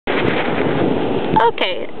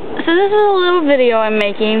Okay, so this is a little video I'm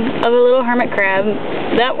making of a little hermit crab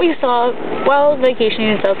that we saw while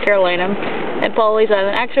vacationing in South Carolina at Pawleys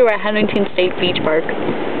Island. Actually, we're at Huntington State Beach Park.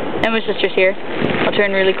 And my sister's here. I'll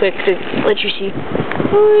turn really quick to let you see.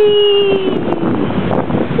 Whee!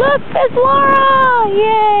 Look, it's Laura!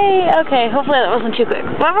 Yay! Okay, hopefully that wasn't too quick.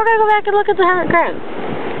 But we're gonna go back and look at the hermit crab.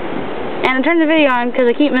 And I turned the video on because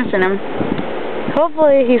I keep missing him.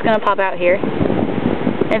 Hopefully he's gonna pop out here.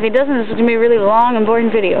 If he doesn't, this is going to be a really long and boring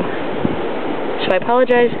video. So I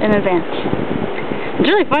apologize in advance. It's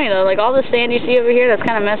really funny though, like all the sand you see over here that's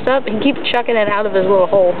kind of messed up, he keeps chucking it out of his little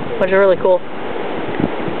hole, which is really cool.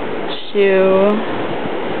 So,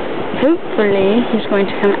 hopefully he's going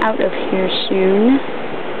to come out of here soon.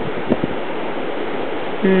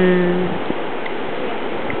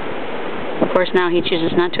 Of course now he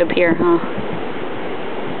chooses not to appear, huh?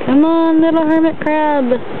 Come on, little hermit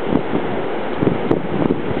crab.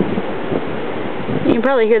 You can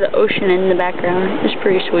probably hear the ocean in the background. It's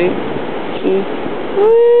pretty sweet. See?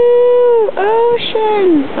 Woo!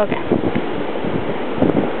 Ocean! Okay.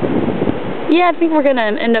 Yeah, I think we're going to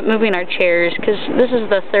end up moving our chairs, because this is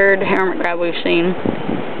the third hermit crab we've seen.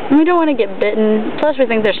 And we don't want to get bitten. Plus, we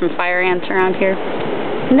think there's some fire ants around here.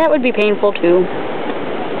 And that would be painful, too.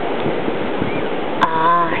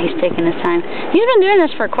 Ah, he's taking his time. He's been doing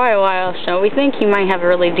this for quite a while, so we think he might have a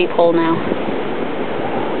really deep hole now.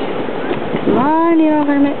 Come on, you know,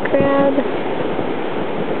 hermit crab.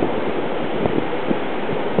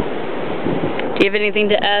 Do you have anything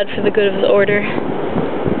to add for the good of the order?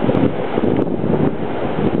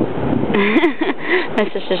 My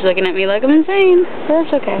sister's looking at me like I'm insane, but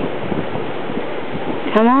that's okay.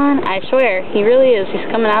 Come on, I swear, he really is. He's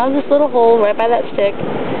coming out of this little hole right by that stick,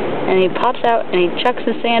 and he pops out and he chucks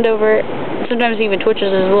the sand over it. Sometimes he even twitches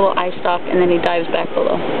his little eye stalk, and then he dives back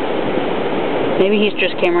below. Maybe he's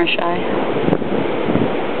just camera shy.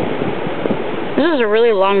 This is a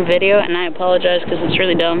really long video, and I apologize because it's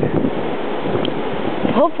really dumb.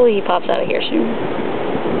 Hopefully he pops out of here soon.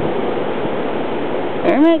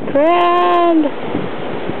 Hermit crab!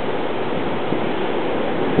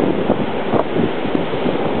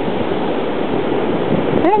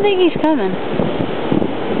 I don't think he's coming.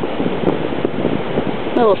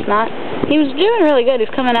 Little snot. He was doing really good. He's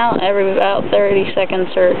coming out every about 30 seconds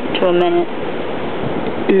or to a minute.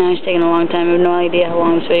 And now he's taking a long time. I have no idea how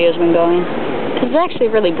long this video's been going. Because it's actually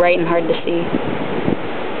really bright and hard to see.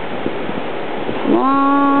 Come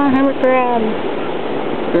on, hermit crab.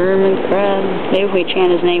 Hermit crab. Maybe if we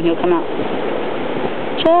chant his name, he'll come out.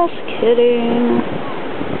 Just kidding.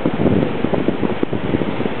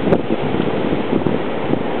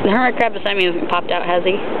 The hermit crab beside me hasn't popped out, has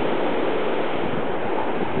he?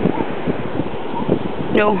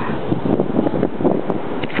 No.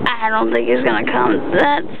 I don't think he's gonna come.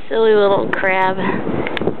 That silly little crab.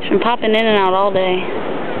 He's been popping in and out all day.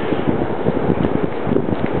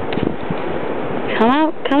 Come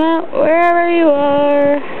out, wherever you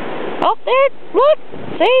are. Oh, there, look,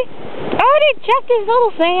 see? Already checked his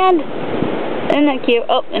little sand. Isn't that cute?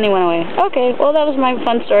 Oh, and he went away. Okay, well that was my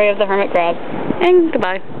fun story of the hermit crab. And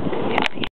goodbye.